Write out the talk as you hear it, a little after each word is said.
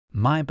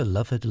My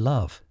beloved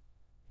love.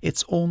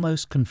 It's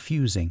almost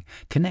confusing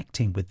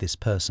connecting with this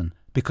person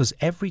because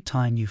every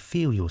time you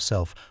feel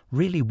yourself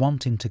really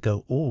wanting to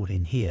go all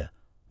in here,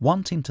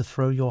 wanting to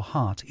throw your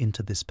heart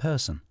into this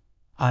person,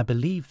 I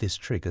believe this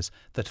triggers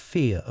that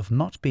fear of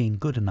not being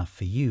good enough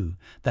for you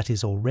that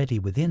is already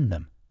within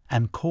them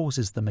and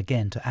causes them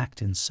again to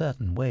act in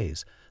certain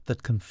ways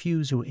that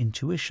confuse your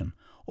intuition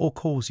or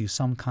cause you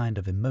some kind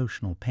of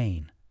emotional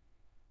pain.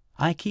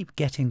 I keep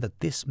getting that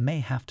this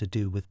may have to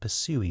do with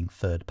pursuing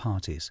third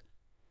parties.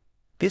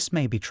 This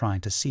may be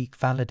trying to seek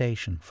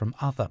validation from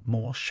other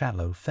more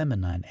shallow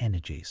feminine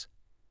energies.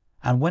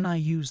 And when I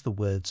use the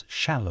words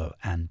shallow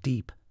and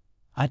deep,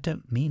 I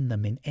don't mean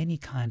them in any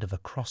kind of a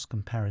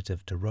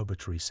cross-comparative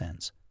derogatory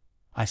sense.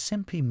 I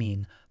simply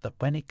mean that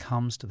when it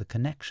comes to the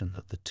connection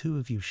that the two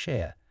of you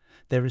share,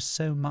 there is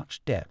so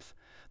much depth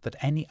that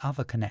any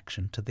other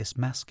connection to this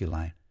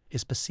masculine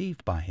is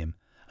perceived by him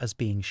as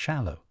being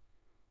shallow.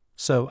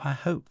 So I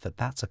hope that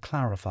that's a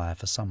clarifier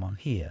for someone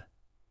here.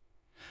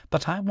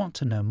 But I want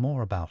to know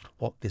more about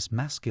what this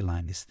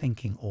masculine is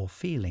thinking or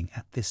feeling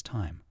at this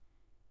time.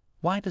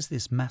 Why does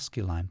this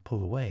masculine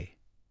pull away?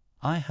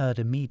 I heard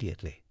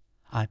immediately,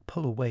 I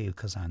pull away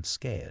because I'm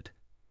scared.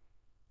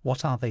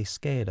 What are they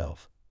scared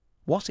of?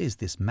 What is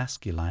this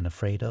masculine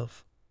afraid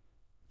of?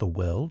 The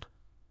world?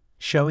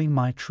 Showing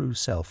my true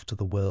self to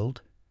the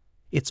world?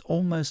 It's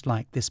almost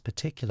like this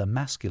particular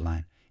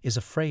masculine is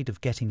afraid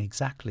of getting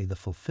exactly the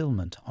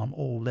fulfillment on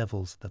all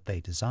levels that they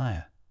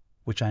desire,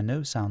 which I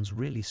know sounds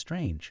really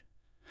strange,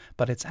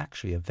 but it's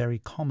actually a very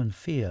common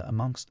fear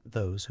amongst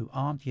those who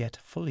aren't yet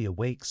fully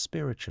awake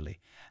spiritually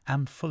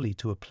and fully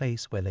to a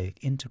place where they've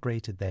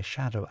integrated their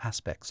shadow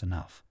aspects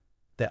enough,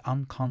 their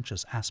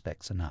unconscious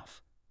aspects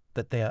enough,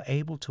 that they are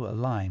able to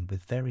align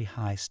with very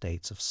high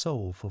states of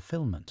soul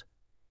fulfillment.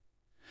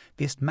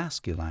 This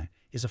masculine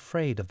is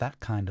afraid of that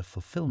kind of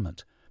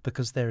fulfillment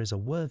because there is a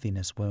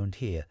worthiness wound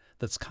here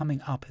that's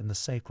coming up in the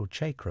sacral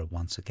chakra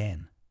once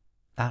again.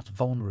 That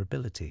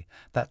vulnerability,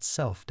 that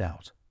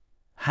self-doubt.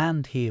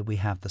 And here we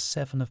have the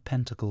Seven of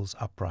Pentacles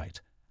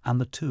upright and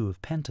the Two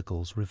of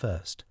Pentacles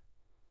reversed.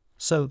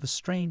 So the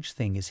strange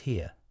thing is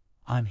here,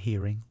 I'm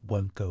hearing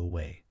won't go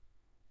away.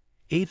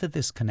 Either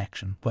this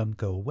connection won't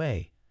go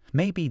away,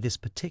 maybe this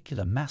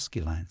particular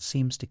masculine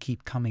seems to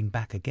keep coming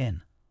back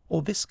again,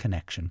 or this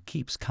connection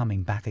keeps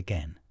coming back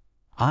again.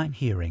 I'm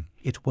hearing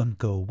it won't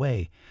go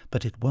away,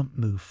 but it won't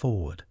move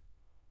forward.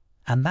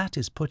 And that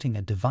is putting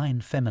a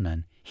divine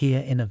feminine here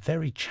in a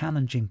very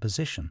challenging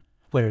position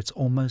where it's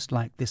almost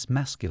like this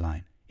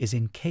masculine is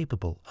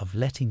incapable of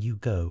letting you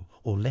go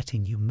or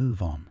letting you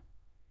move on.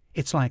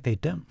 It's like they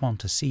don't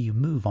want to see you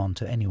move on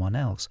to anyone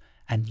else,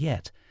 and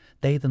yet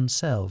they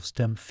themselves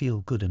don't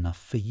feel good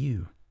enough for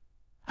you.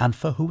 And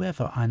for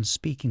whoever I'm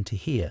speaking to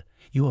here,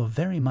 you are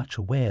very much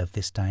aware of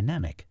this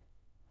dynamic.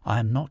 I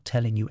am not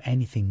telling you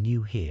anything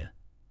new here.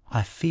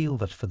 I feel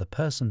that for the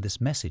person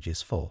this message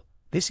is for,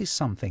 this is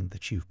something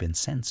that you've been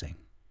sensing.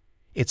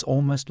 It's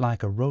almost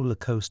like a roller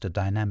coaster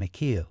dynamic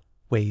here,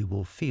 where you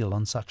will feel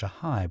on such a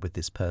high with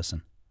this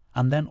person,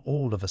 and then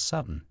all of a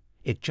sudden,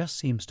 it just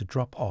seems to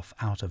drop off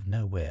out of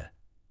nowhere.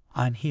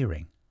 I'm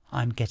hearing,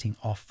 I'm getting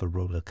off the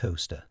roller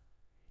coaster.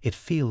 It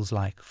feels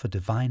like for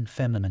divine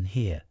feminine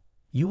here,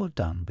 you are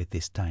done with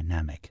this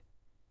dynamic.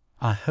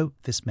 I hope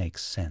this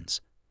makes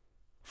sense.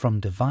 From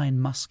divine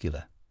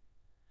muscular,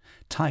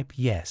 type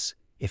yes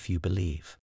if you believe.